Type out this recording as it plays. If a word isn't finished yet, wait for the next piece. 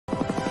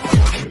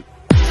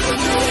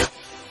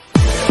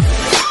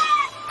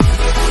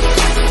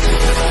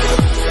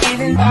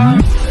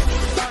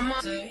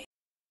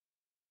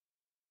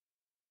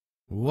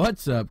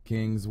What's up,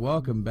 Kings?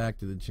 Welcome back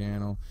to the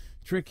channel.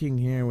 Trick King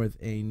here with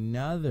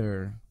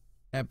another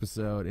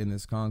episode in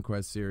this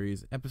Conquest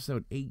series,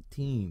 episode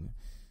 18.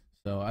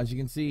 So as you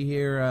can see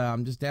here,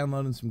 I'm just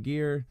downloading some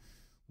gear.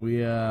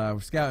 We're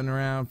scouting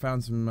around,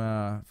 found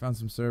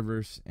some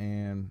servers,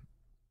 and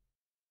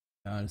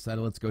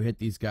decided let's go hit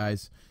these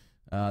guys.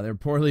 They're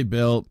poorly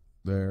built.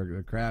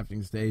 Their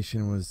crafting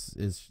station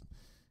is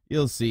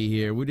you'll see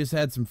here. We just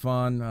had some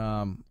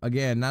fun.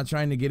 Again, not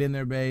trying to get in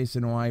their base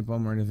and wipe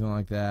them or anything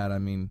like that. I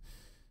mean,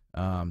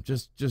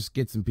 just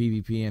get some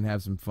PvP and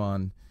have some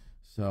fun.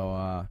 So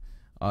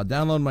I'll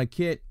download my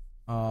kit.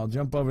 I'll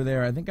jump over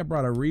there. I think I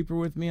brought a Reaper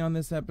with me on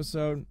this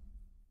episode.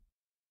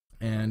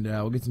 And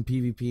we'll get some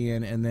PvP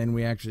in. And then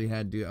we actually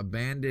had to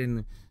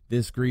abandon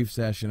this grief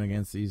session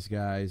against these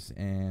guys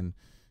and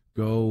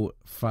go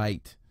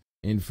fight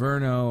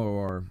Inferno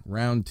or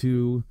Round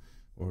 2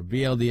 or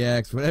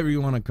BLDX, whatever you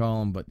want to call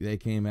them, but they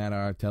came at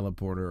our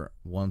teleporter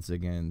once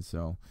again.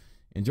 So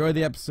enjoy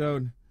the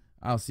episode.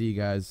 I'll see you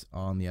guys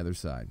on the other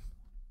side.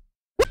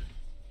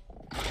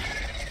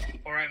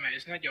 Alright, mate,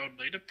 isn't that your old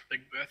leader,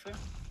 Big Bertha?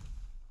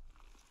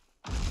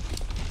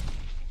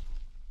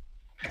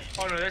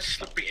 Oh no, that's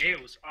slippery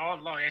eels. Oh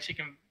no, he actually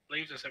can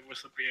leave us over with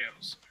slippery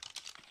eels.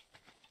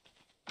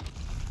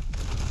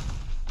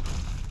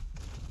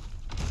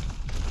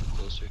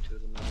 Closer to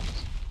the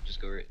mouse. Just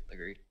go right,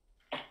 agreed.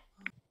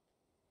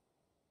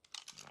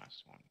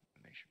 Last one,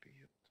 and they should be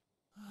healed.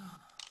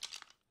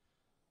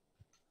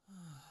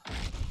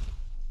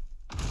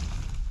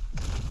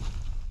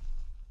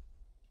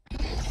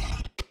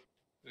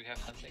 Do we have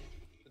something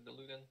with the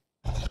loot in?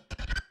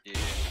 Yeah,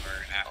 we're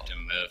gonna have to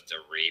move the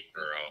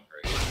Reaper over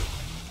here.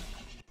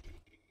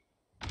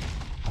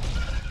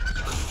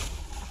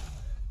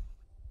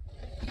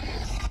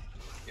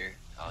 Here,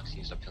 Alex, can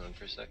you stop killing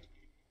for a sec?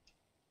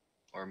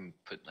 Or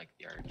put like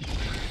the arch.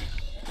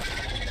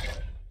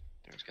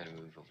 Just gotta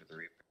move over the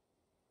Reaper.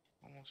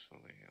 Almost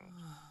fully healed.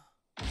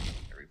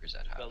 The Reaper's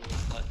at half.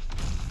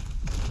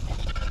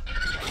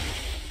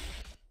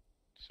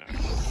 Sorry.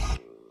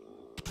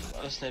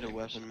 I just need a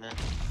weapon, man.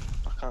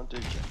 I can't do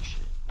jack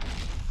shit.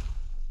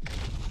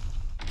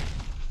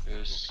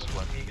 There's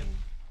what?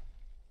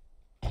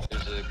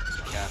 There's a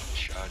cap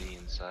shoddy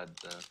inside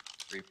the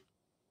Reaper.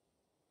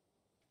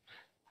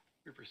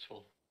 Reaper's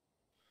full.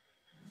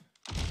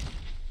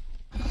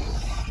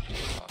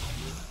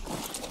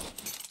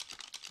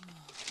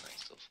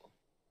 Nice, still full.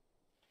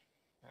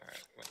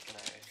 Alright, what can I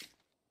do?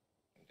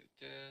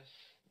 This,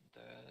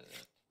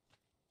 that.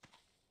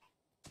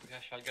 We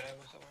got shotgun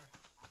ammo somewhere?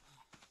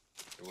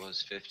 There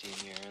was 15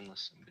 here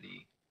unless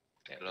somebody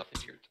picked it up.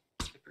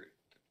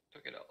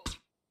 Took it all.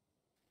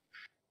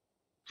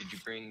 Did you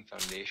bring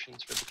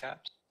foundations for the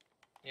caps?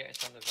 Yeah,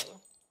 it's on the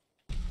Velo.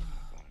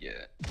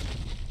 Yeah.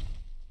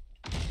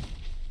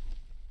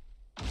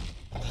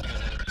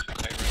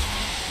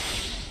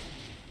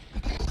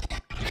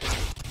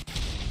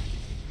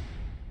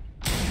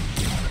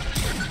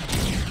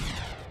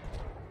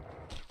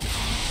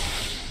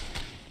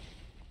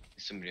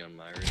 Somebody on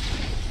my roof.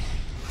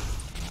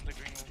 The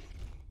green one.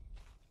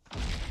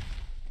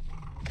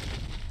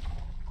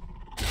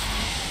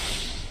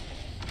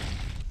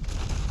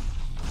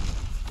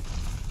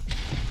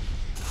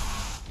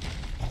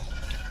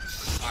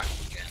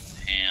 Fucking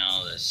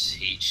hell, this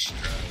heat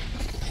stroke.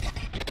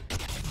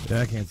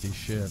 Yeah, I can't see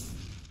shit.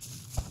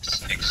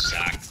 It's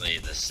exactly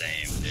the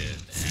same,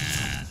 dude.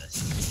 Ah,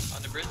 this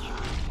On the bridge?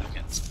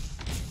 fucking...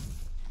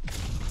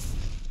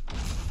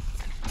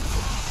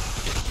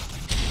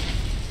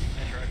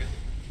 Nice rugged.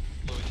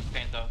 Louis,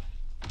 paint off.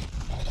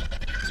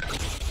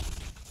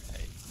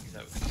 Hey, he's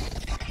out.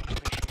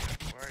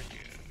 Where are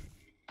you?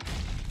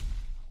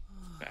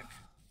 Back.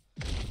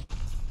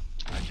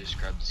 I just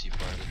grabbed the C4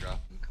 out of the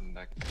drop and come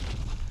back.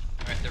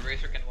 Alright, the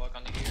racer can walk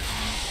on the gear.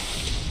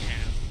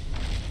 Yeah.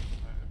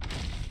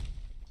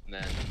 And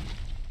then,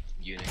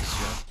 Unix,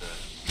 you have the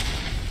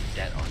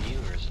debt on you,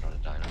 or is it on a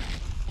dyno?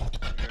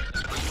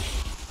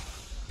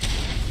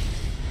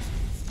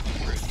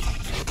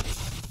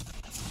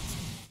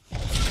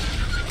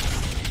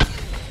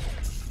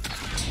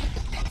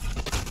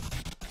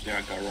 Yeah,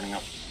 I got running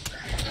up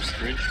this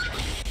bridge.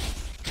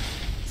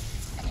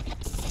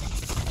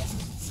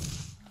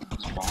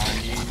 It's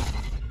behind you.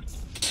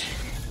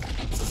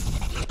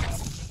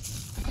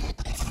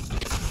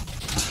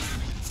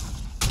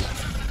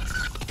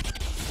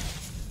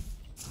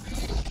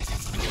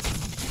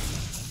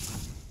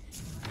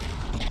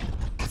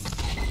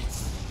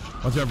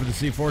 Watch out for the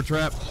C4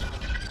 trap.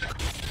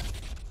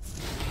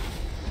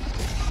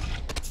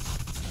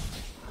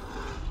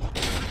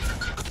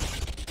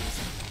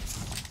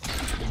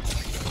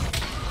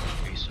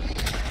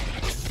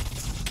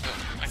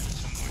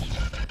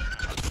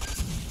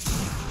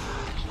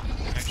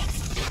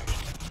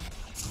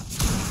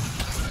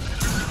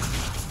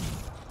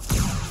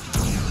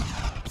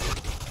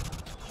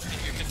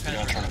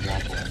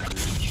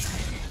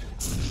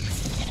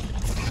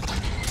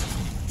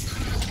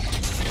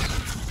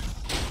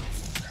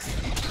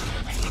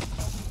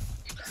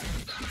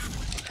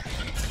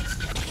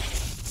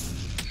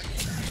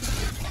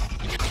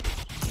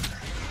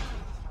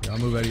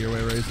 out of your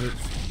way, Racer.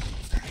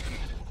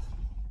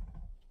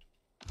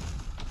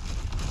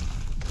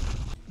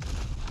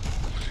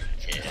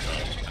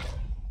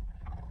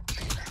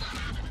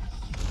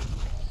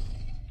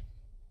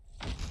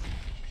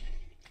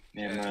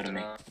 Yeah, murder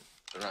me.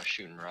 They're not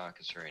shooting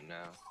rockets right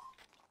now.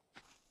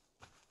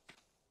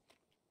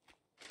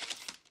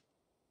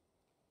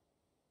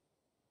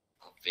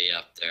 I'll be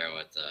up there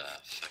with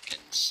a fucking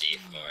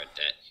C4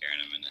 debt here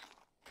in a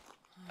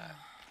minute.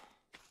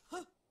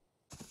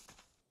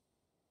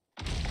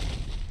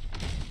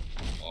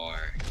 Or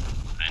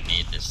I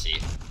need to see.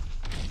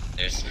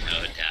 There's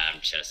no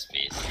damn chest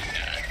piece.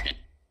 God.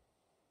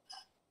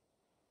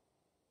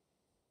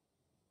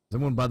 Is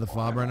everyone by the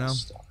fob right now?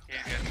 Yeah,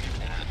 good.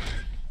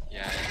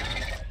 Yeah.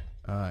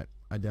 Alright,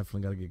 I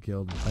definitely gotta get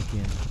killed. I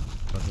can't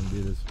fucking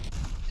do this.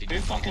 Who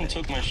fucking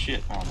took my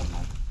shit? Oh, never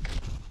mind.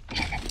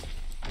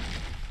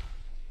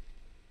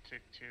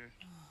 Took 2.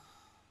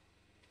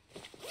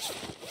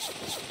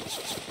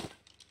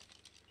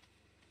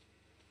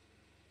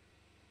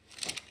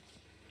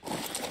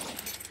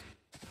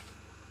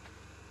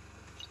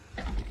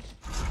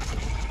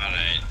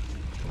 Alright.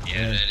 Get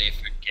Yeah. ready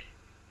for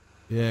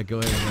Yeah, go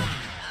ahead, man.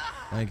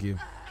 Thank you.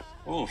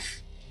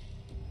 Oof.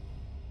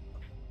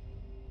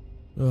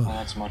 Oh, Oh,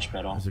 that's much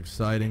better. that's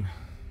exciting.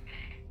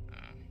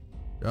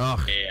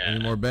 Oh, Yeah.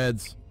 any more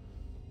beds?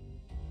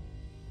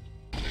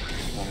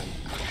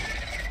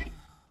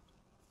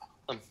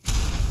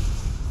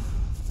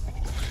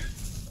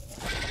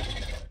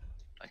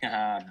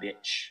 Ah,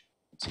 bitch.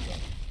 What's he got?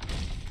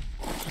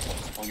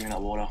 Oh, give me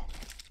that water.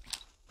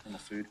 And the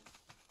food.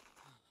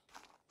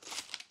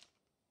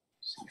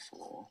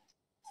 C4.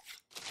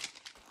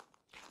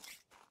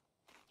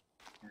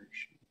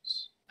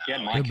 Potions. Yeah,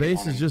 The my The kit base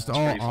on is him. just That's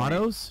all pretty funny.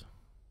 autos?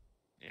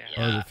 Yeah.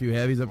 Oh, there's a few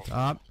heavies up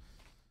top?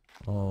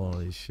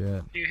 Holy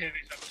shit. Few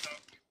heavies up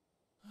top.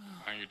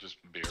 I could just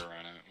beer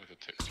run it with a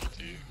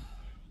PT.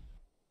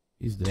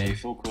 He's Yeah, you dead.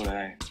 feel good,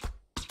 eh?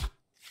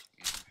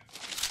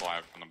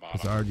 Fly from the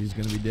This bottom. RG's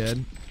gonna be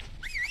dead.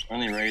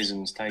 Only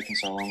reasons taking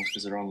so long is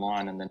because they're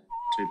online and then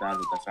too bad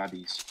with their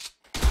fabbies.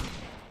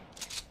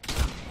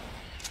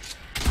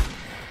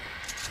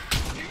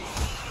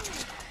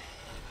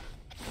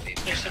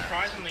 They're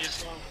surprisingly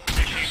as well.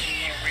 They're shooting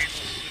a lot of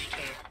resources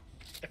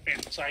into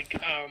defense,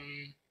 like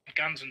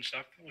guns and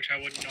stuff, which I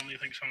wouldn't normally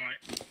think someone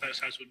like that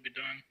size would be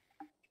doing.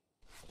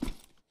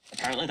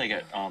 Apparently they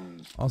get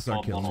I'll start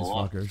bobbed killing on a these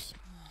lot. fuckers.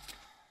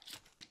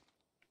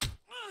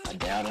 I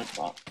doubt it,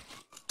 but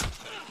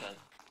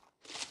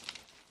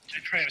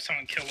To try to have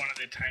someone kill one at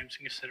their times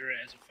and consider it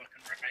as a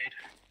fucking raid.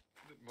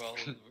 Well,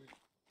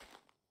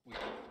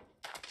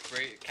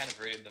 we kind of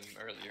raided them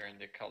earlier, and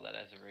they called that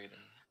as a raid,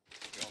 and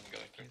we only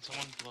got Can like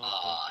someone blow Oh,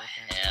 up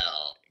those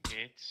hell. fucking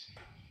gates?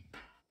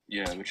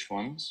 yeah, which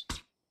ones?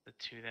 The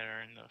 2 that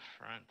are in the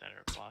front that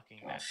are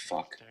blocking Oh that.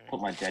 fuck. stair.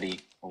 Put my daddy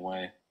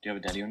away. Do you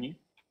have a daddy on you?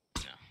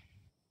 No.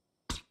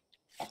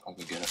 Fuck, I'll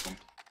go get it then.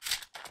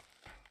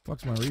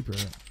 Fuck's my Reaper.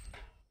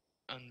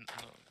 On the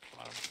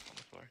bottom, on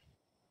the floor.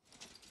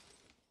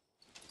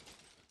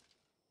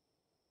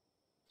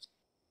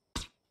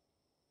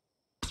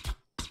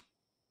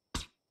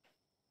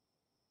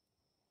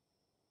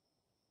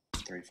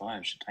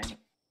 $35 should tame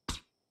it.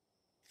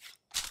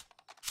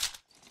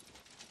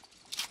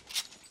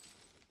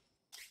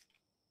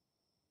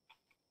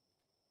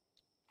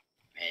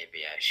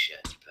 Maybe I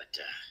should, but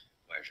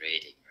we're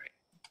raiding,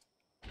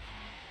 right?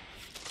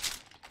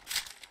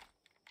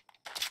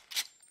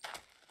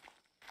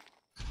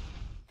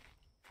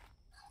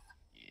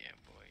 Yeah,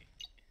 boy.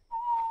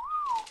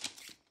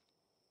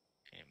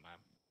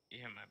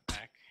 Yeah, my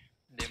back.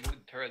 they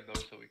moved the turret though,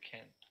 so we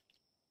can't.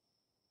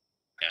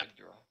 Yeah.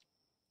 Draw.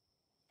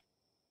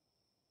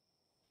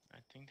 I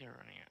think they're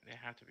running out. They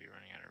have to be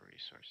running out of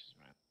resources,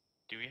 man.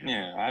 Do we have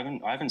Yeah,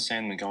 I haven't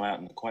seen them go out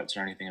in the quotes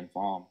or anything and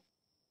farm.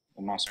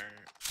 It must.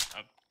 are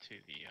up to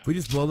the? If we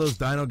just blow those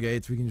dino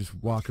gates, we can just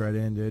walk right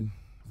in, dude.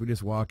 If we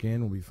just walk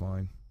in, we'll be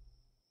fine.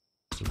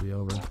 It'll be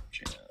over.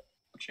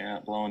 Watch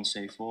out, blowing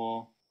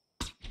C4.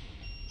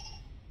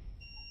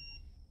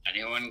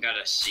 Anyone got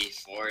a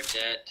C4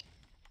 debt?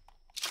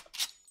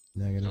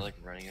 Negative. They're like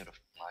running out of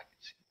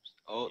pockets.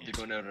 Oh, they're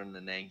going out on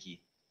the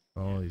Nanki.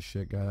 Holy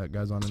shit,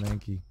 guy's on an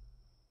Anki.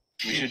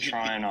 We should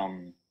try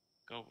and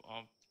Go.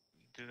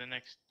 Do the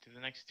next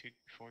 2,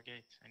 4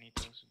 gates. I need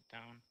those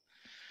down.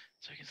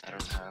 So I can I start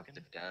don't have smoking.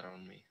 the data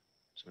on me.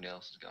 Somebody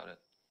else has got it.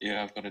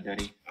 yeah, I've got a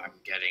daddy. I'm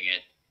getting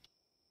it.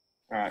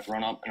 Alright,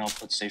 run up and I'll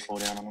put C4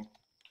 down on them.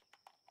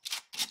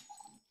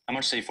 How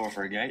much C4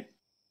 for a gate?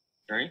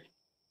 3?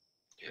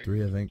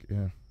 3, I think,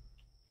 yeah.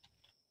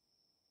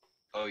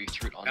 Oh, you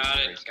threw it on Got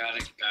the it, race. got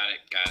it.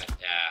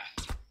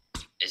 Yeah.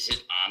 Is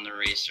it on the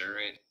racer,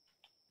 right?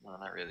 No,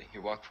 not really.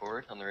 You walk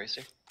forward on the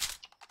racer.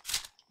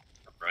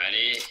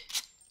 Ready?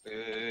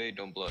 Hey,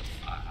 don't blow it.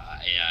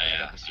 Yeah.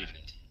 got the C4.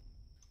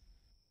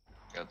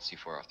 Got the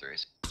C4 off the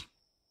racer.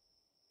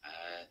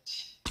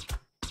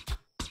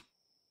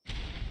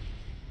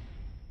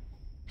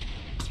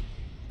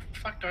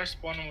 Fuck, do I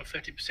spawn them with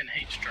 50%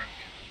 heat stroke?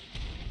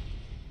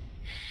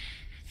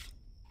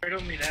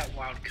 Riddle me that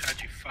wild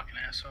card, you fucking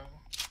asshole.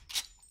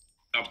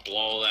 I'll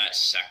blow that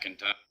second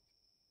time.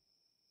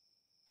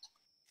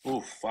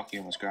 Oh, fuck, you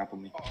almost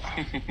grappled me.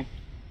 I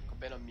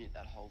better mute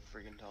that whole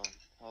friggin' time.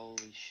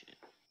 Holy shit.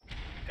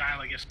 Guy,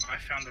 I guess I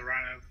found the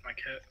rhino with my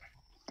kit.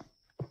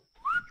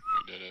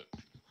 We did it.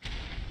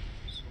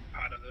 So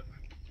part of it.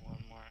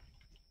 One more.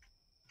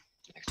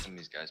 Next time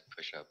these guys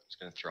push up, I'm just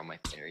gonna throw my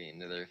fairy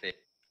into their face.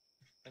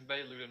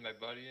 Anybody looted my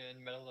body in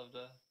the middle of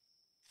the...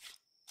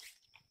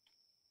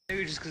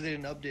 Maybe just because they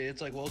didn't update.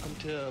 It's like, welcome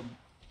to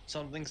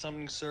something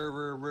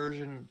server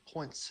version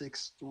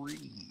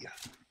 0.63.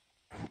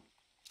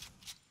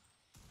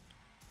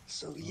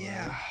 So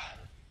yeah.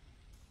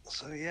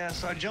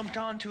 So I jumped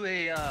onto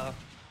a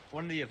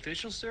one of the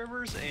official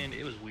servers and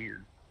it was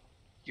weird.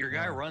 Your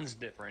guy runs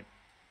different.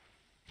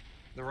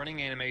 The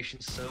running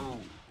animation's so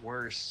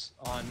worse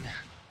on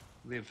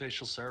the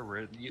official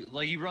server.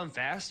 You run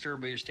faster,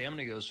 but your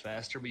stamina goes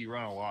faster, but you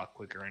run a lot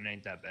quicker and it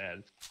ain't that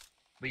bad.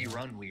 But you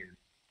run weird.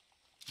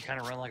 You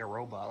kind of run like a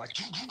robot, like.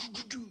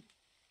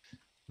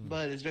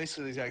 But it's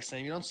basically the exact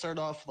same. You don't start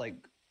off like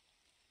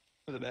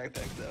with a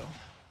backpack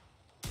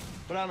though.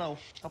 But I don't know.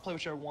 I'll play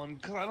whichever one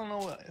because I don't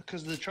know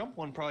because the Trump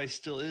one probably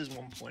still is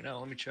 1.0.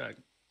 Let me check.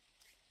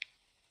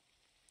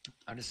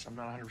 I'm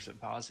not 100%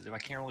 positive. You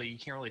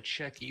can't really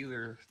check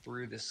either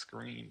through this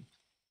screen.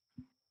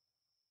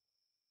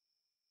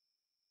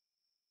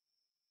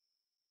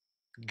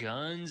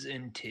 Guns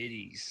and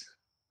titties.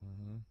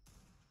 Mm-hmm.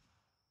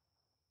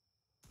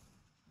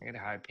 I got a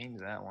high ping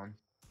to that one.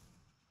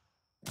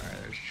 Alright,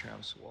 there's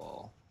Trump's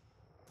wall.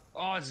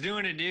 Oh, it's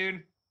doing it,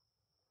 dude.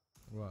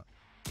 What?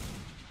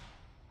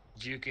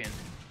 Juking.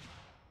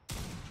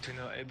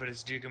 But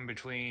it's juking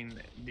between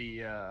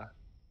the, Oh,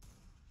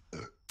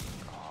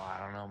 I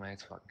don't know, man.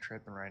 It's fucking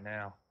tripping right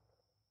now.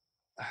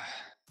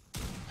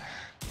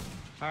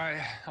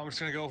 Alright, I'm just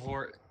gonna go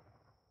for it.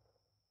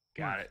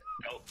 Got it.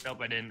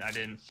 Nope, I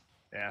didn't.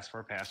 Ask for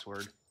a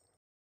password.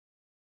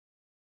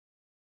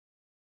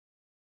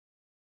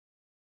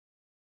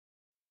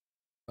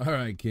 All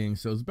right, King.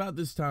 So it's about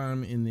this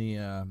time in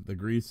the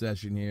grief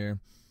session here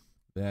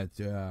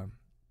that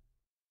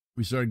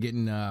we started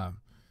getting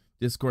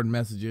Discord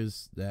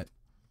messages that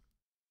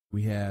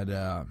we had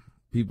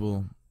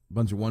people, a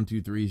bunch of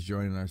 123s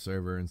joining our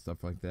server and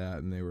stuff like that,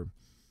 and they were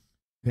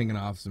pinging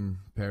off some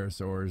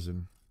parasaurs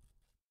and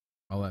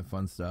all that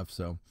fun stuff.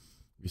 So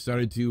we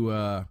started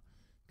to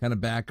kind of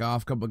back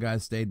off. A couple of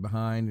guys stayed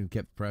behind and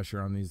kept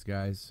pressure on these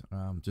guys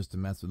just to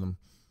mess with them,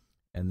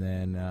 and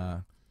then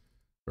the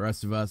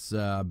rest of us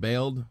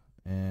bailed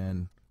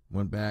and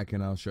went back,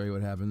 and I'll show you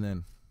what happened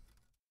then.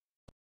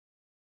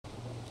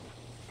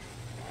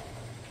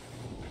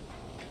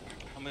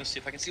 I'm gonna see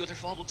if I can see what their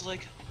fault looks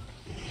like.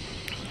 I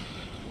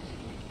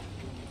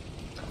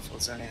don't know if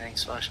it's anything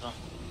special.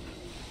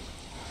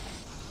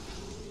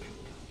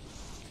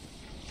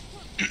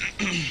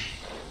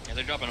 Yeah,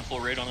 they're dropping a full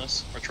raid on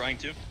us, or trying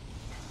to.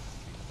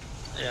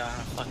 Yeah,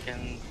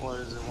 fucking, what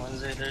is it,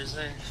 Wednesday,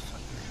 Thursday?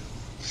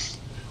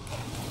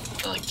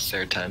 Like the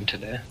third time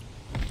today.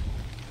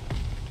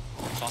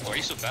 Sophomore, are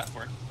you so fat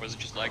for it? Or is it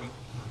just lagging?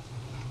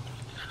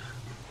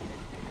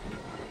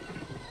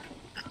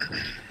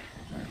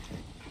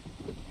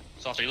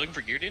 Soft, are you looking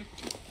for gear, dude?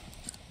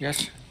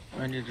 Yes,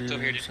 I need to here,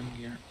 do dude. some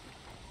gear.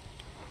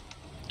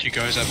 Do you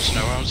guys have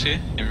snow out here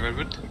in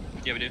Redwood?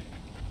 Yeah, we do.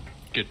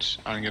 Good.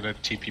 I'm gonna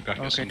TP back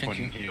Okay, at some thank point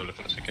you. and heal if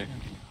that's okay.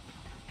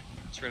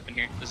 It's right up in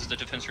here. This is the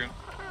defense room.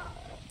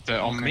 They're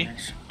on Okay, me.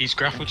 nice. He's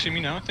grappled to me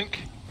now, I think.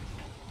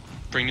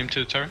 Bring him to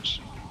the terrace.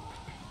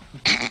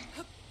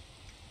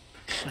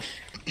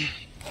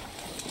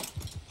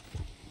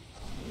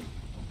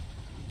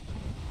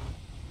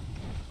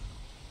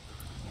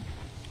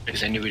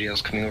 Is anybody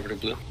else coming over to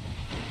blue?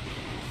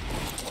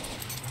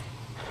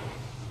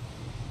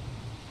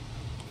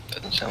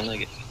 Doesn't sound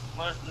like it.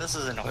 What? This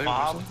isn't a They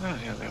fob. were- oh,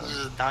 yeah, they This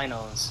were. is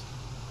dinos.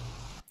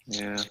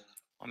 Yeah.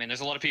 I mean,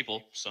 there's a lot of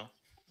people, so.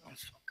 Oh,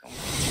 fuck 'em.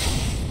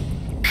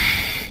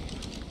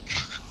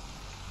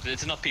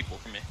 It's enough people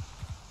for me.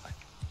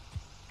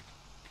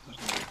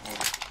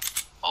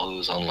 All who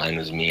was online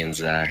was me and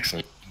Zach, so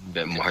a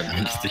bit more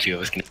than the studio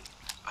was gonna.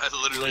 I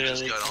literally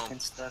just got fucking home.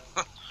 stuck.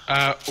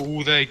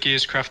 All their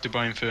gear's crafted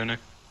by Inferno.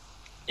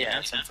 Yeah,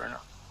 it's Inferno.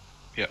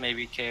 Yeah.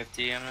 Maybe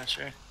KFD, I'm not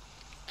sure.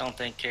 Don't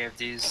think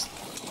KFD's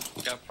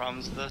got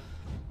problems with it.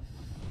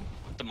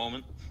 At the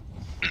moment.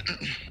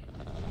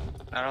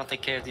 I don't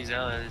think KFD's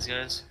out, these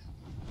guys.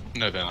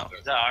 No, they're not.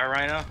 Is that our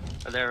Rhino?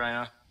 Or their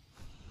Rhino?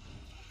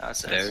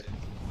 That's There.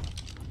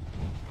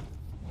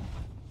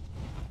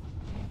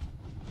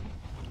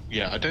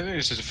 Yeah, I don't think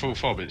this is a full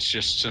fob, it's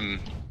just some.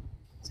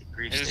 It's a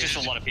grief There's just a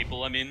station. lot of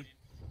people, I mean.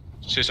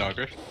 It's just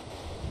aggro.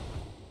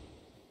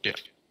 Yeah.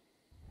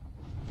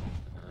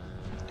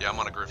 Yeah, I'm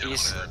on a griffin.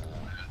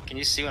 Can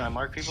you see when I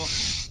mark people?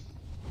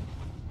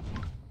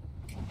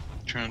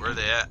 Trying Where are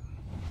they at?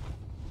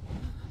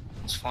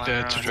 It's flying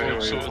They're around.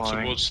 towards, It's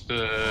flying. towards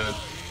the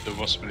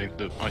what's the name,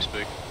 the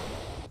iceberg.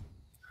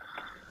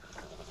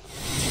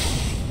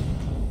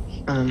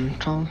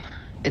 Tom,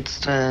 it's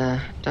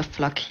the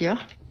flag here.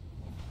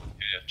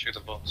 Yeah, check the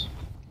boss.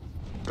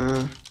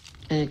 Can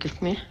you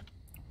give me?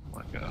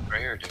 What,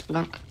 right here, dude?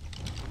 Look.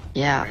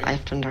 Yeah,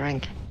 I've done the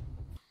rank.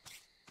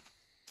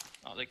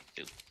 Oh, they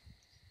do.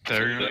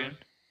 There you go.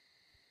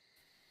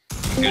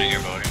 Good at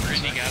your voting.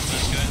 Any gas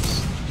mask,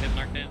 guys? Hit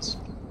knock dance.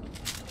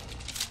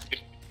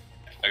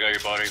 I got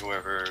your body,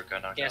 whoever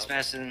got knocked Gas out.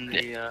 mask in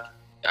the. I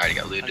already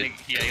got I looted. think,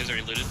 yeah, he was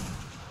already looted.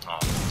 Oh.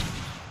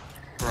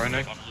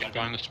 Rhino,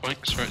 behind the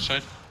spikes, right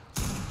side.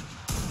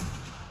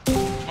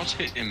 What's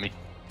hitting me?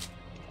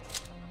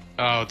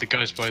 Oh, the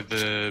guys by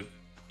the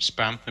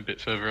spam, a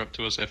bit further up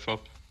towards their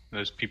fob.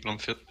 There's people on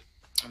foot.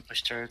 And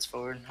push turrets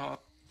forward. Oh,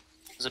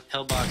 there's a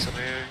pillbox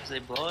over here. Did they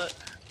blow it?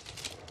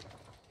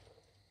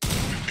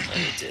 Oh,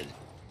 they did.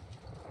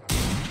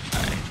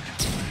 Alright,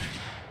 that's fine.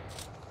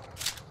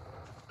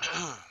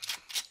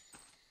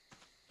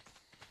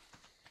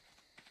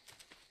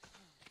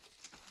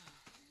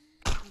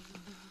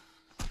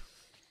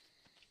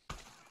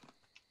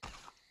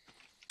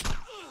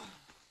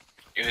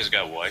 You guys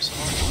got Y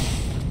somewhere?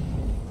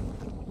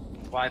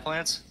 Y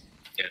plants?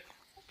 Yeah.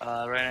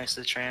 Right next to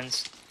the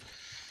trans.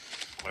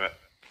 What?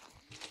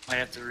 Might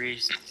have to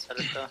reset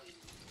it though.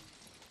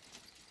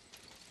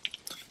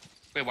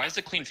 Wait, why is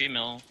the clean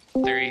female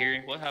theory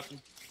here? What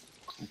happened?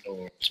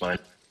 Oh, it's mine.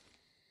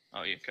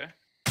 Oh, you okay?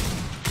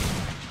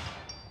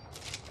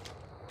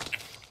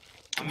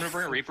 I'm gonna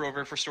bring a Reaper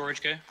over for storage,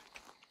 okay?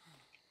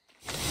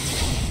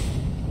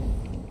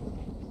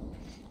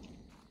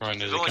 Right,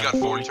 We've only got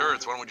 4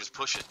 turrets. Why don't we just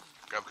push it?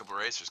 Grab a couple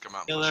racers, come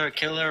out.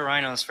 Kill their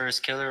rhinos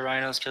first. Kill their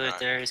rhinos, kill their Alright.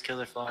 theories, kill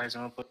their flyers,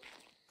 and we'll put.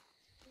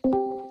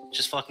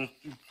 Just fucking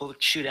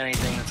shoot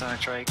anything that's on a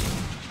trike.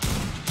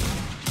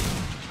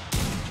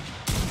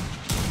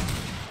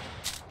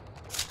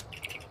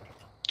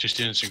 Just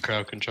doing some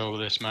crowd control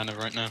with this mana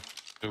right now.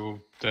 They're all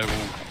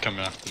coming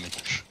after me.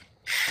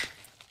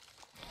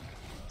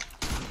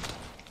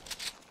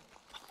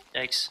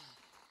 Yikes.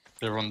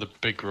 They're on the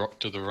big rock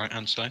to the right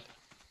hand side.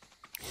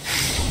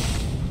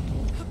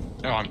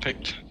 Oh, I'm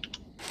picked.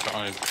 But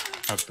I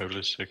have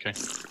bowlers, okay.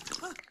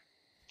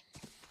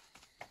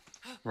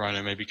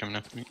 Rhino may be coming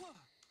after me.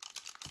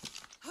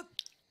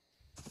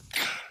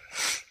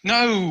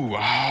 No!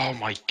 Oh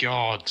my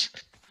god!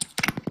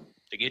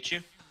 To get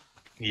you?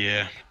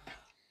 Yeah.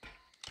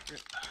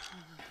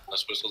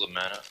 Let's whistle the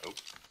mana. Oh.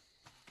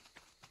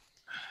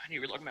 I need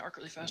to reload my arc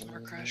really fast. My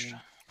arc crashed.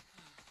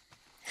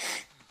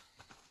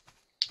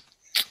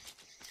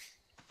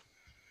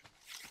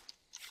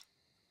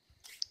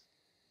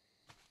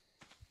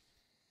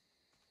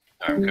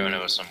 I'm going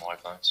out with some Y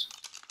plants.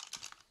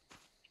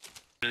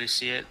 Really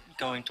see it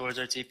going towards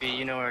our TP.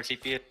 You know where our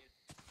TP is?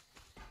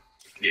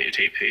 Yeah,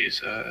 TP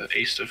is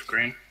east of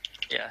green.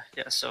 Yeah,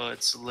 so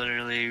it's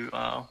literally,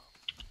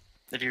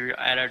 if you're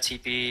at our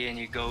TP and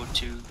you go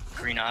to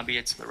Green Obby,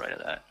 it's to the right of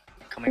that,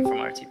 coming from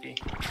our TP.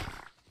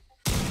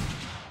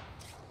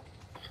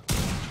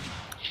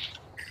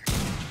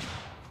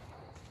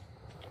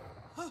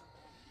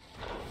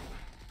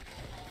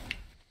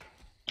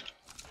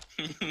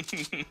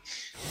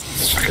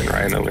 Fucking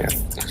Rhino, man.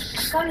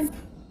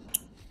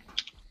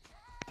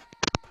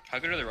 How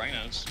good are the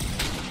rhinos?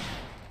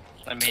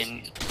 I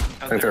mean,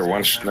 I think they're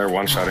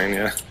one-shotting,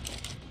 yeah.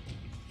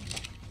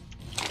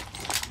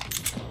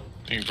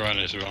 I think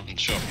Rhinos are on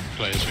shot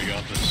players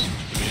regardless,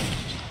 to be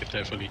honest, if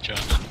they're fully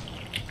charged.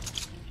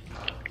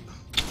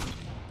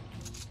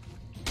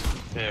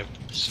 They're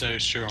so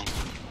strong.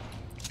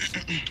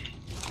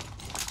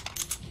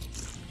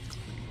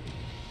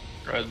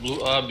 Right,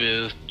 blue up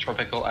is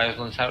tropical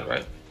islands out,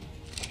 right?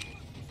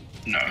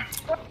 No.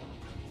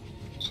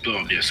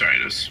 Oh, yeah, sorry,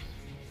 it is.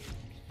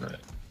 Right.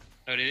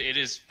 No, it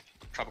is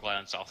Tropical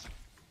Island South.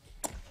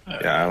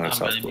 Yeah, Island I'm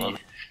South gonna blue.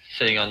 be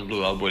sitting on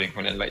blue up waiting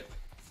for an invite.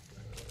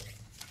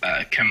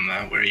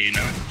 Kemla, where are you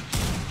now?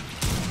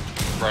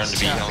 Run to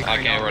be on.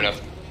 Okay, right up.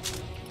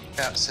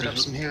 Yeah, set up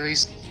some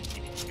healies.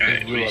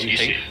 Alright, blue up,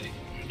 you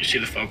you see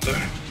the fog there?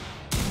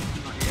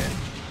 Not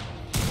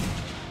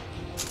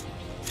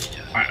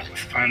yet.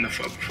 Find the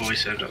fog before we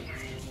set it up.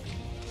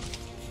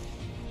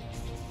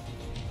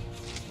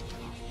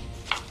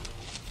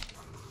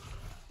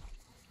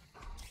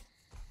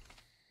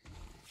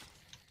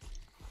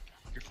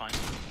 You're fine.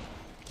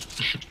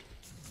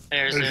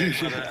 There's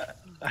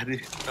I do.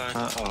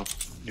 Oh,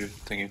 you're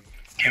thinking.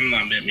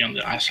 Kemla met me on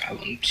the ice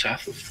island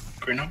south of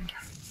Greenham.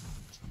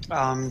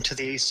 To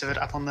the east of it,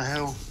 up on the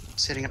hill,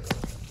 setting up.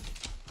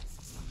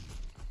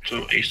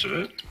 So east of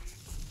it?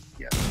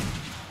 Yeah.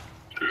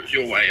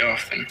 You're way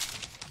off then.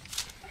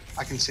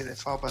 I can see that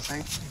fob, I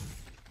think.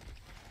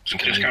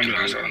 Just come to the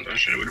ice island, I'll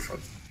show you where the fog.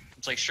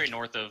 It's like straight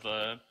north of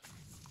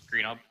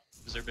Green Up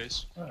is their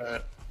base.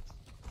 Alright.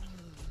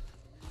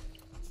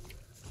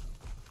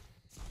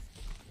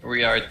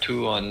 We are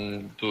 2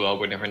 on blue up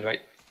waiting for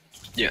invite.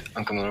 Yeah,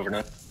 I'm coming over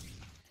now.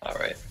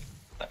 Alright.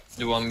 Do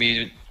you want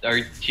me to, are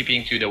you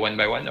TPing to the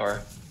 1x1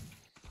 or?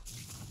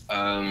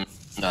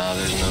 Nah,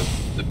 there's no,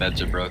 the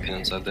beds are broken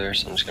inside there,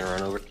 so I'm just gonna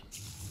run over.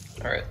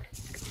 Alright.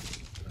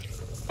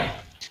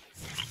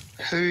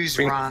 Whose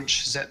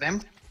ranch? Is that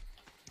them?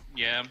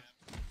 Yeah,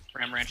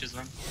 Ram Ranch is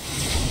them.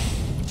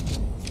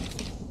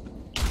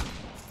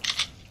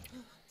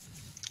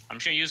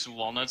 just gonna use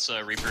Walnut's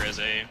Reaper as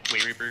a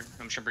weight Reaper.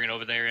 I'm just gonna bring it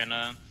over there and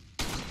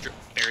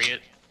bury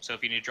it. So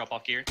if you need to drop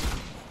off gear,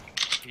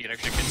 you get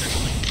extra kits or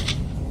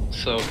something.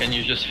 So can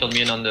you just fill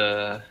me in on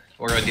the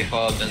where are the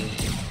fob and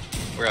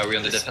where are we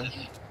on the defense?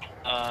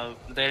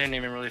 They didn't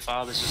even really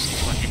fob. It's just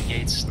fucking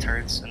gates,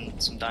 turrets,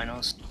 and some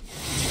dinos.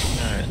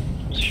 Alright,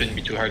 shouldn't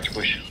be too hard to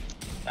push.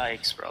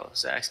 Yikes, bro.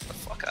 Zach's get the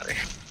fuck out of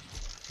here.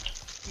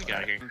 We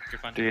got it here. You're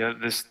fine.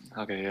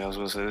 Yeah, okay, yeah, I was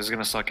gonna say, this is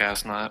gonna suck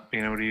ass not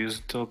being able to use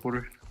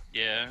teleporter.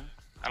 Yeah.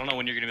 I don't know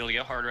when you're gonna be able to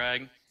get hard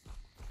rag.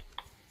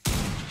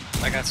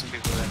 I got some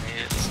people that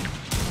need it. Some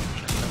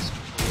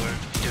people who are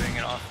doing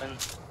it often.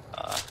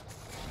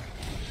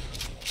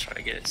 Try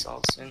to get it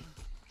solved soon.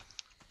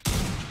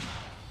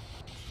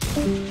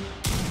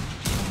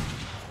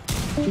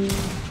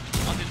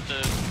 I'll get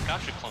the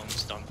gotcha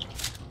clones done.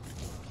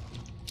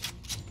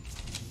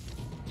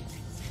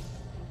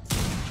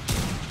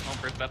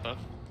 I'll break that up.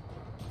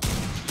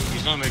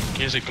 He's not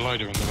he has a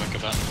glider on the back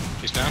of that.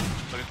 He's down.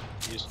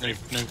 He's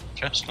no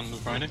chest on the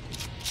rhino.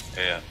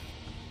 Yeah.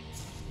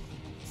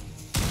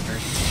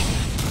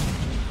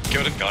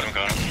 Killed him. Got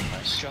him.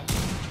 Nice job.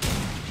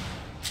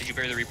 Did you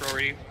bury the Reaper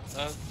already,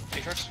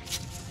 Aatrox?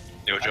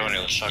 Yo, Joe, need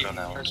a shotgun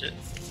now. Touch it.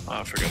 Oh,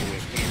 I forgot to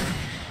wait for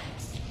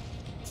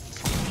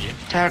Yeah.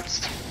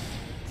 Text.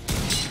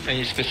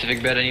 Any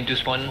specific bed I need to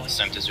spawn?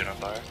 Sent his unit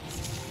fire.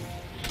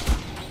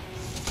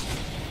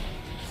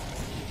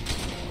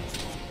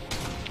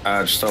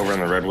 Just over in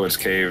the Redwoods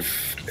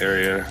cave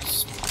area,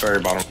 very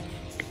bottom.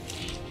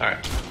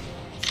 Alright.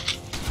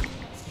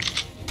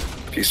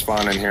 If you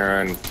spawn in here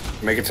and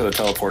make it to the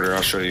teleporter,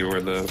 I'll show you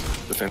where the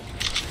thing.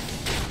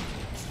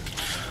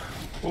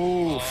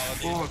 Oh,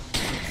 fuck.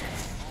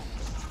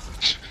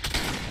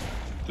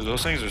 Dude,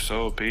 those things are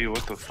so OP,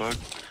 what the fuck?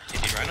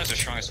 Dude, rhinos are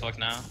strong as fuck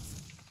now.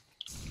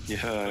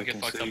 Yeah, Don't I get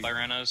can fucked see. up by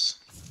rhinos.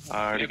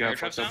 I already You got have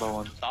fucked bear up by traps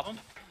one. now? Stop him.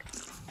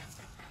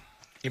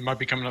 He might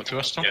be coming up to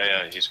us, Tom.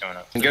 Yeah, he's coming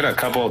up. You can get a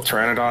couple of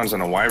pteranodons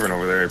and a wyvern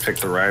over there. Pick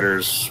the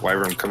riders.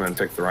 Wyvern come in and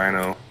pick the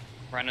rhino.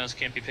 Rhinos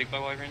can't be picked by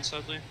wyverns,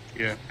 sadly.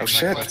 Yeah. Oh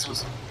shit.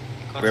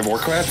 We have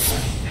orclets?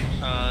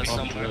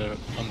 Somewhere.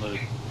 On the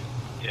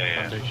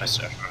Yeah. foundation. I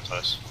see from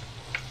close.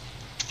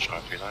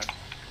 Shot 3 line.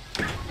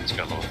 He's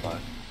got level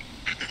 5.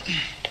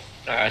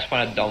 Alright, I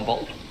spawned at down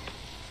vault.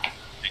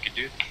 Make it,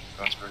 dude.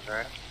 Going towards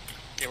right.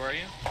 Yeah, where are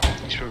you?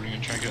 He's probably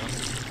gonna try and get on.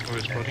 Or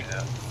his body.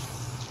 Yeah.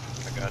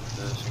 I got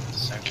the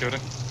same. Killed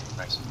him.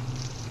 Nice.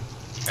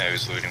 Yeah, he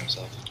was looting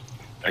himself.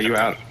 Are you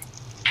out?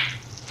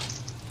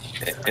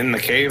 In the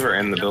cave or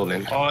in the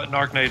building? Oh,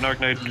 narc nade.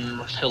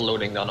 Still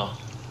loading down now.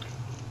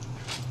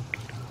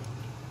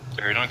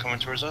 Are you not coming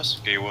towards us?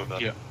 Get your wood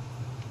up. Yeah.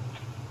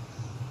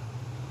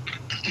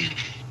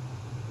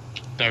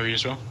 There he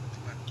is, well.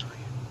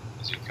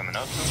 Is he coming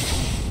up?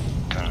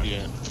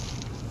 Yeah.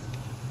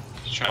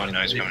 He's trying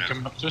no, he's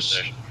coming up to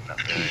us. Yeah.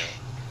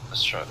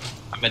 Let's try it.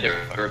 I'm at the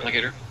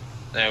replicator.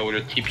 With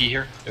a TP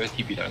here. There's a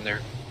TP down there.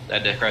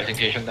 At the crafting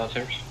station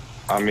downstairs.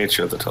 I'll meet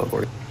you at the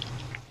teleporter.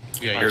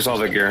 Yeah. Here's all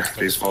the gear.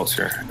 These vaults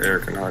here.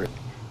 Eric and Hardy.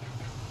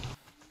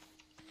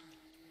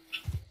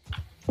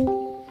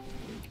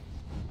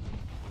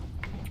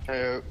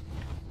 Hey,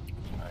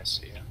 I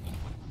see ya.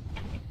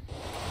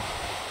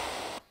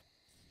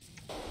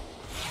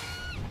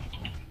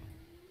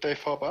 they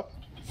fob up.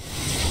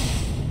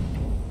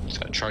 It's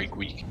that trike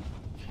week.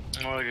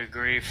 More like a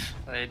grief.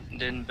 They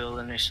didn't build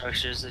any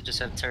structures. They just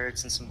have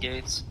turrets and some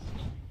gates.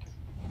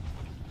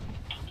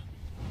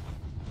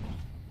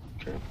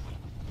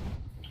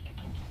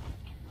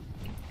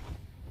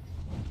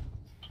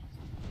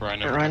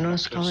 Rhino.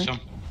 Rhino's coming.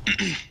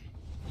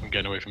 I'm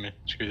getting away from you.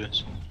 Screw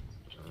this.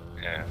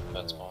 Yeah,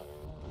 that's fine.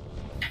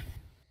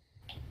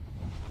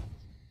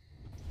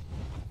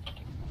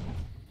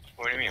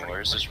 What do you mean?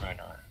 Where is this right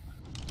now?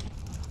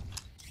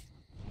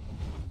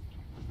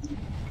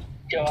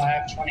 Yo, I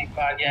have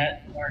 25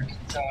 yet, or can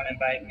someone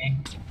invite me?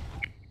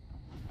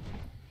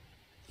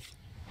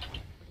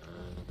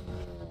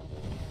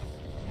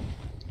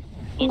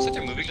 Looks like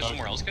they're moving to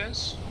somewhere else,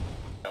 guys.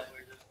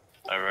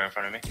 Right in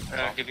front of me.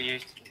 I'll give you.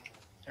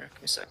 Here,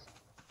 give me a sec.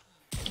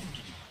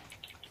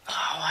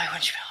 Oh, why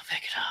wouldn't you be able to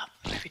pick it up?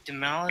 Maybe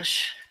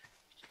demolish?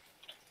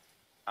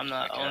 I'm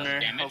not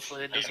owner. damage?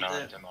 Hopefully it doesn't.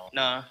 Cannot do- demolish.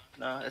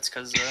 No, it's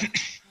because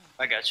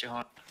I got you,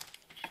 hon.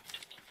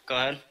 Go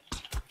ahead.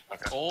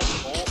 Okay. Oh,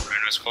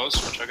 Rhino's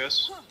close, watch I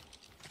guess.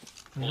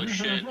 holy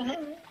shit.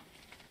 Someone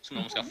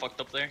almost got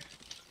fucked up there.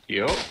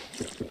 Yo.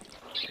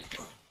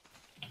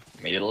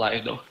 Made it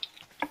alive though.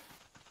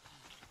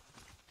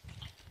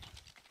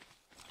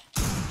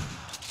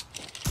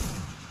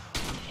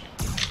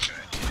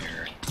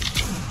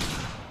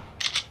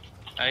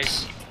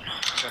 Nice.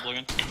 Good job,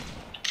 Logan.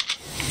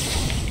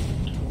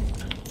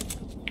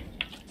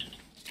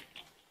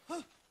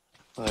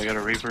 I got a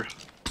Reaper.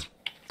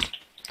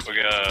 We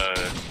got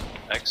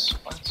X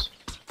points.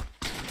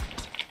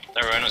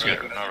 That Rhino's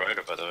got no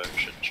rider, by the way. We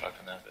should chuck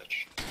in that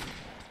bitch.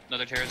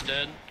 Another terrorist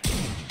dead.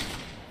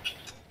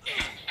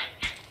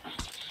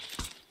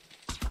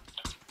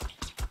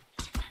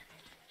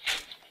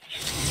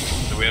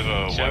 Do we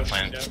have a one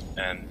plant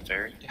and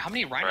ferry. How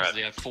many rhinos do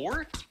they have?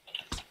 4?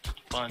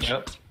 Bunch.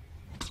 Yep. Do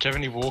you have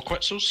any war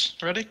quetzals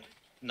ready?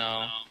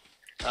 No.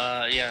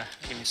 Yeah.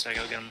 Give me a sec.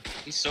 I'll get them.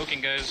 He's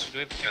soaking, guys. Do we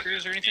have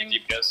pickers or anything?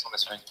 DPS on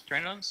this way.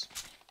 Trandons?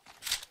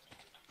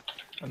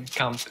 I'm It's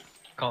camping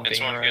one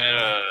right get now.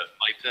 a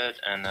light pit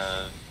and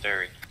a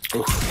ferry.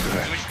 We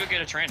should go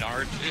get a Trandon.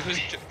 Or who's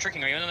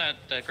tricking? Are you in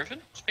that Griffin?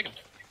 Just pick him.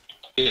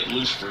 Get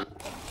loose for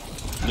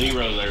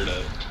Nero there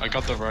to. I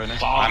got the rhino.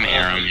 Fog I'm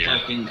here, up I'm the here.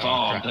 fucking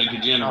fog, take a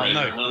generator,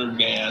 Oh, no. 100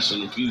 gas,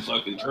 and a few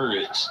fucking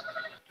turrets.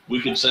 We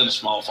could set a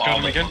small Got fog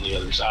him up again? on the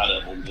other side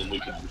of them, then we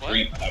could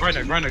retreat.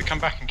 Rhino, come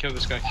back and kill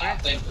this guy. I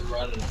think they're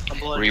running.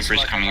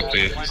 Reaper's coming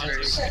to.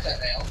 Set that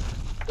down.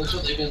 That's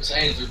what they've been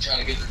saying. Is they're trying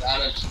to get their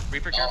dinos.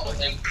 Reaper, careful. I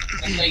think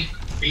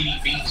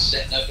BDB's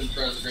setting up in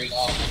front of the Green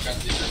Hawk and trying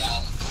to get their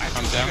dinos.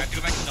 I'm down.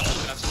 Go back to double.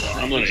 That's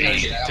I'm gonna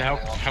eat it. To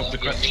help the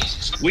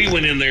quetzals. We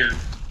went in there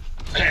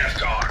half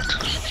guard.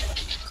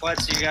 What?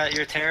 So you got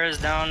your Terras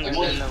down, and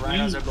then the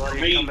rhinos are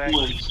bloody. Come back.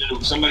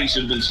 Somebody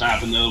should have been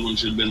sniping, the other one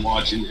should have been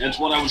watching. That's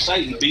what I was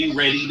saying. Be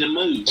ready to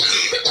move.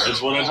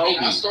 That's what I told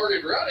you. I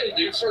started running,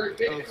 dude. Started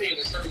picking me,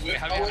 and started whipping.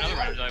 How do you have another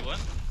rhino? Like what?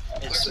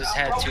 It's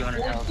had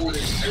 200 health.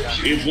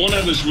 If one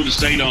of us would have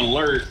stayed on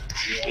alert,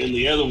 and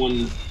the other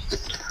one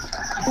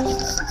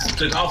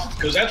took off,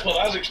 because that's what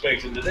I was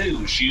expecting to do,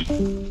 was shoot.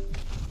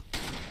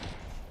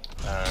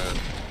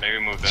 Maybe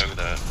move back with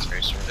that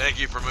tracer. Thank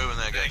you for moving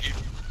that guy. Thank you.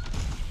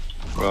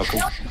 Welcome.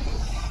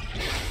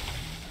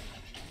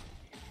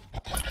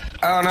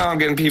 Oh no, I'm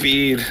getting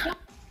PB'd.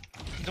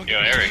 Yo,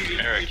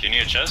 Eric, you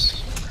need a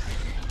chest?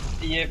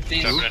 Yeah,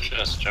 please. Jump in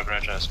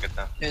a chest, get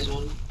that. Here's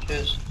one.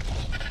 Cheers.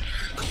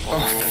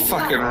 Oh,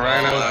 fucking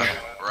rhino.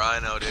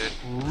 Rhino,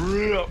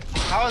 dude.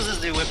 How is this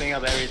dude whipping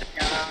up everything?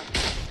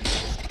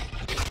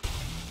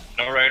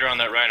 No rider on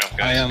that rhino,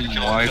 guys. I am Kill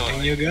him,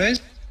 wiping you guys.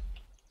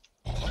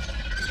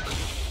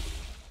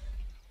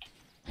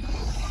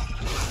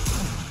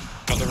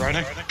 Got the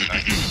rhino.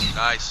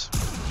 Nice.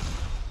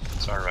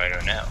 It's our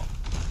rhino now.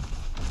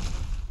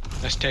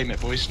 Let's tame it,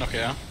 boys. Knock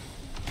it out.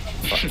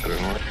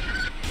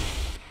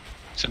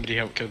 Somebody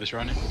help kill this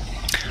rhino.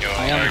 Yo,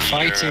 I am Artie,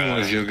 fighting you're,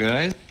 with you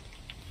guys.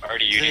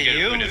 Artie, you Is didn't that get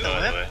you wounded with the by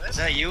the way. whip? Is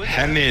that you?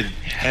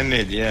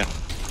 Hamid, yeah.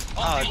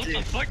 Oh, what dude.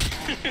 the fuck?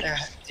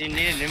 Do you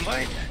need an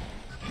invite?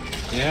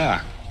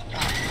 Yeah. Oh,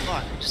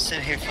 fuck. Just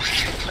sit here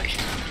fucking like.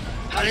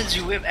 How did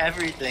you whip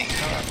everything?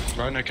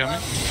 Rhino coming.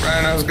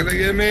 Rhino's gonna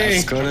get me.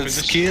 That's got a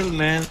skill,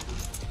 man.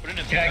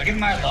 Can I give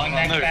my long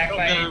neck back,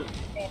 buddy?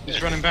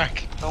 He's running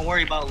back. Don't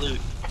worry about loot.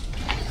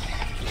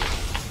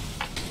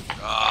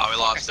 Oh, we I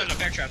lost set it. a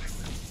bear trap.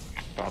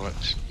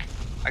 Bollocks.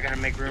 I gotta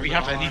make room. Do we for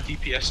have the any line.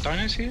 DPS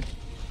dinos here?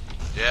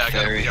 Yeah,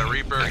 we got a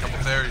Reaper, a couple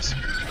fairies.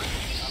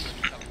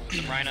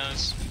 Some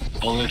rhinos.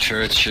 All the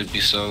turrets should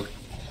be soaked.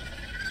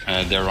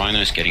 The rhino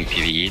is getting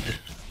PvE'd.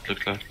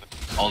 Look like.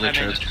 All the I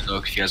mean- turrets are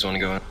soaked if you guys want to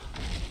go in.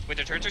 Wait,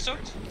 the turrets are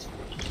soaked?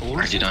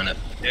 Already done it.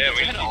 Yeah, we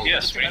need Head up.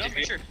 DPS, we Head need up,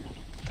 make DPS. sure.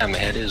 Yeah, my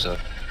head is up.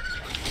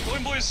 Go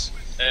in, boys.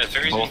 Yeah,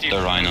 ferries Both need the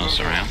rhinos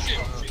around.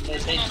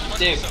 Let's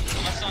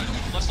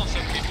not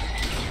soak people.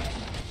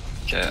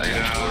 Okay, I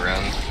gotta go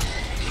around.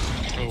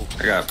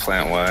 I got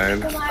plant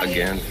wide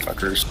again,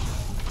 fuckers.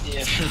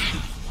 Yeah.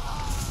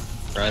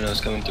 Rhino's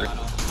coming through.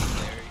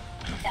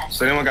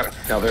 So anyone got?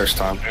 Oh, there's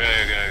Tom.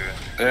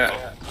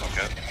 Yeah.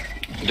 Okay.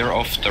 They're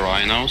off the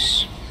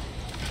rhinos.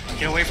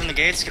 Get away from the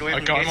gates. Get away I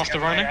from got the him gates. off the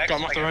rhino. Got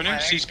him off the rhino.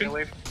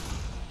 C-spin.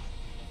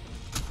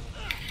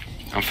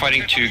 I'm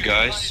fighting two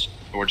guys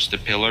towards the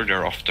pillar.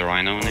 They're off the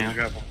rhino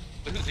now.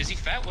 Is he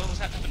fat? What was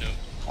happening to him?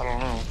 I don't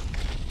know.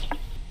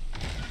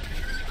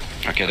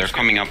 Okay, they're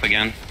coming up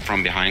again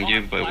from behind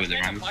you, but with the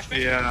rhino.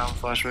 Yeah, I'm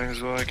flashbang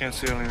as well. I can't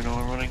see. I don't even know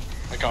where I'm running.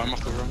 I got him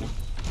off the rhino.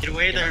 Get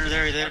away.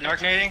 They're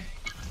narconating.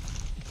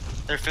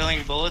 They're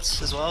filling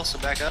bullets as well. So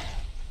back up.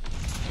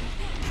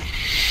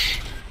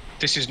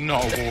 This is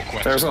not a war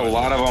quest. There's a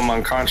lot of them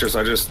unconscious.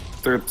 I just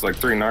threw like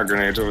 3 NAR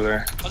grenades over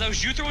there. Oh, that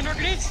was you throwing narc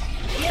grenades?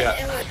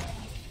 Yeah.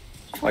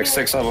 Like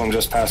 6 of them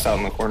just passed out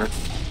in the corner.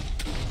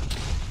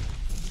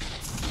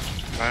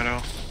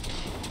 Rhino.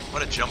 I'm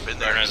gonna jump in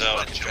there and Rhino's out.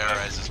 fucking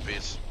terrorize this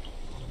piece.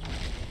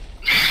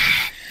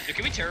 Dude,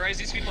 can we terrorize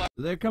these people?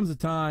 There comes a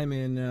time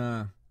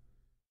in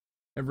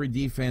every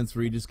defense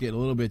where you just get a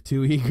little bit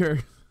too eager.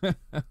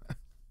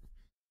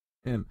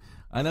 And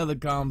I know the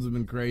comms have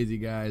been crazy,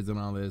 guys, and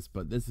all this,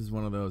 but this is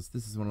one of those.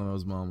 This is one of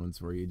those moments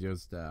where you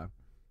just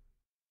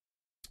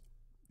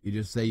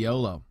say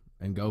YOLO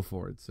and go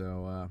for it.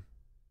 So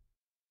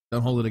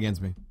don't hold it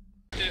against me.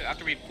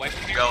 After we wipe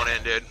them here. Going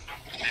in, dude.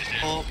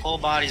 Pull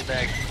bodies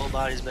back. Pull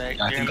bodies back.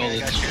 I think all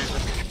Jeremy, I got yours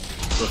with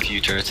me. a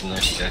few turrets in there,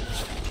 okay.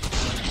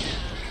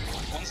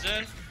 One's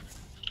dead.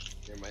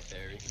 You're my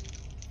theory.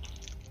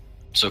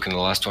 Soaking the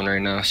last one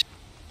right now.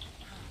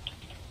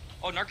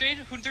 Oh, narc grenade?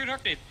 Who threw a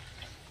narc grenade?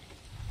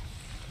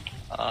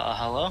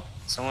 Hello?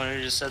 Someone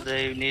who just said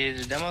they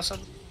needed to demo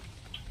something?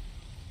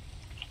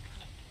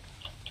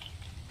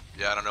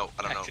 Yeah, I don't know.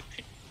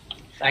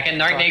 I can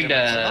narc nade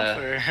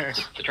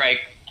the trike.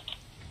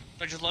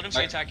 No, just let him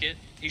say attack it.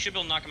 You should be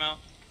able to knock him out.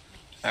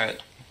 Alright.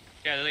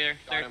 Yeah, there.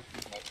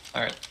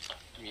 Alright.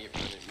 Me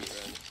run.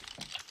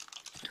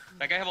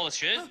 That guy have all this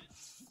shit?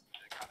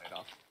 Cut it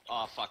off.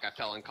 Oh fuck, I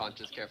fell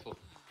unconscious, careful.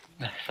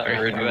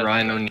 I'm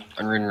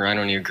riding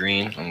Rhino near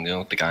green. I'm dealing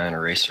with the guy on a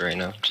racer right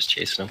now, just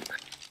chasing him.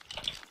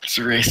 It's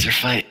a racer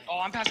fight. Oh,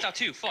 I'm passed out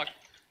too. Fuck.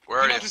 Where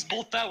are you? I just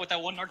bolt out with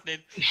that one narc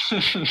nade.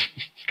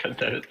 Cut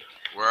that.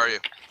 Where are you?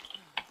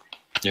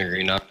 Near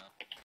green up.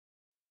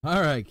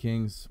 Alright,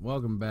 Kings.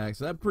 Welcome back.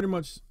 So that pretty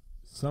much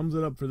sums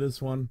it up for this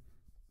one.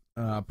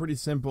 Pretty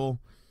simple.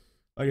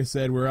 Like I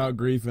said, we're out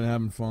griefing,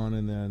 having fun,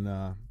 and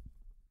then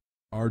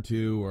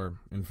R2 or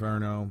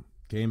Inferno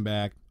came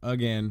back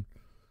again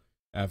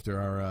after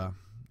our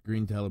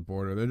green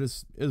teleporter. They're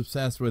just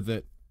obsessed with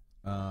it.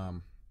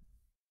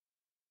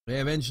 They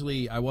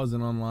eventually, I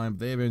wasn't online, but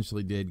they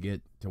eventually did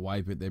get to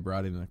wipe it. They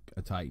brought in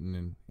a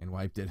Titan and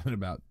wiped it in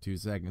about 2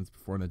 seconds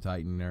before the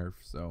Titan nerf.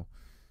 So,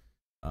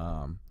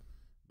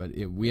 but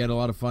we had a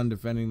lot of fun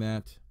defending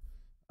that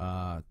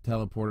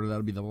teleporter.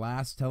 That'll be the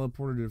last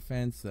teleporter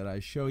defense that I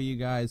show you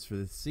guys for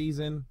this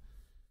season.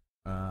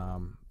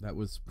 That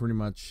was pretty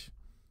much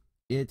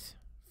it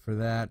for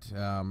that.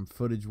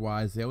 Footage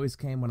wise, they always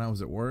came when I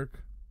was at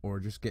work or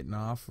just getting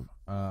off.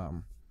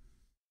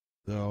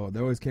 So they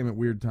always came at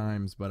weird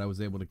times, but I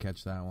was able to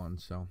catch that one.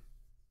 So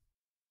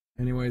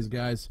anyways,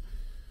 guys,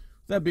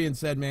 with that being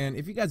said, man,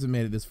 if you guys have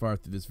made it this far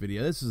through this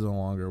video, this is a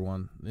longer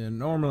one. And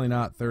normally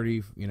not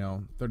 30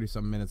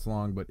 something minutes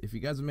long, but if you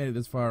guys have made it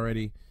this far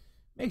already,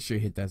 make sure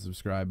you hit that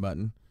subscribe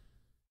button.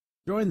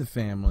 Join the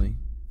family.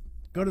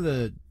 Go to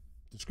the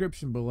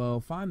description below.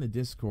 Find the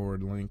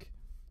Discord link.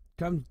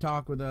 Come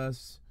talk with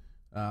us.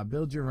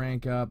 Build your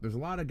rank up. There's a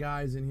lot of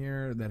guys in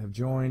here that have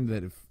joined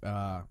that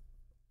have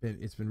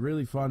it's been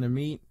really fun to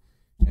meet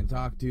and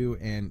talk to,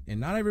 and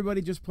not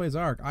everybody just plays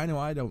Ark. I know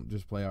I don't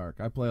just play Ark.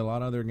 I play a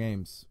lot of other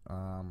games.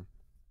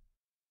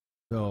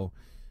 So,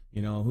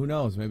 who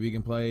knows? Maybe you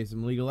can play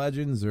some League of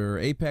Legends or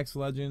Apex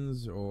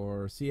Legends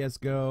or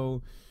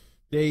CSGO,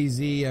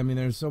 DayZ. I mean,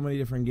 there's so many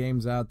different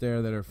games out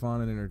there that are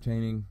fun and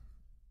entertaining.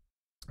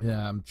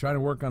 Yeah, I'm trying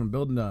to work on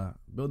building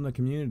a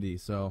community.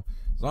 So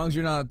as long as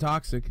you're not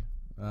toxic,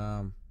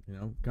 come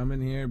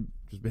in here,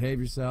 just behave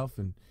yourself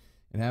and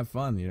have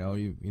fun.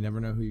 You never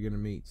know who you're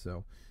gonna meet.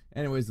 So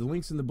anyways, the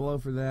link's in the below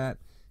for that,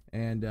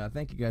 and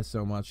thank you guys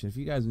so much. And if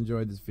you guys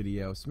enjoyed this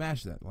video,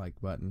 smash that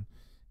like button,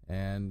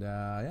 and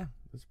yeah,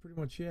 that's pretty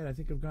much it. I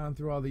think I've gone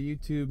through all the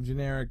YouTube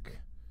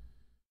generic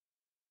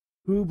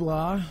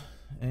hoopla,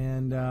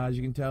 and as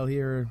you can tell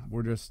here,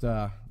 we're just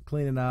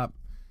cleaning up,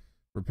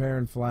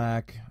 repairing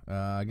flak,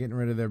 getting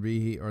rid of their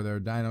their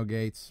dino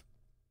gates.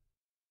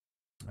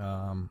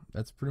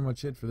 That's pretty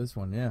much it for this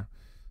one. Yeah.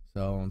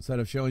 So instead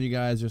of showing you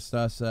guys just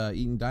us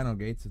eating dino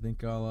gates, I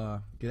think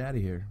I'll get out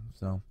of here.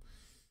 So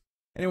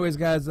anyways,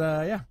 guys,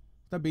 yeah,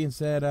 that being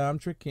said, I'm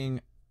Trick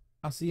King.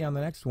 I'll see you on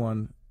the next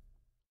one.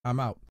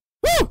 I'm out.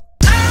 Woo!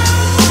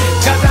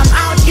 'Cause I'm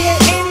out here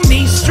in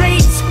these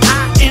streets.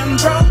 I am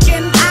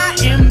broken, I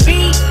am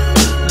beat,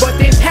 but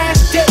this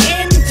has to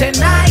end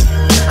tonight.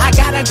 I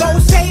gotta go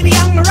save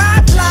young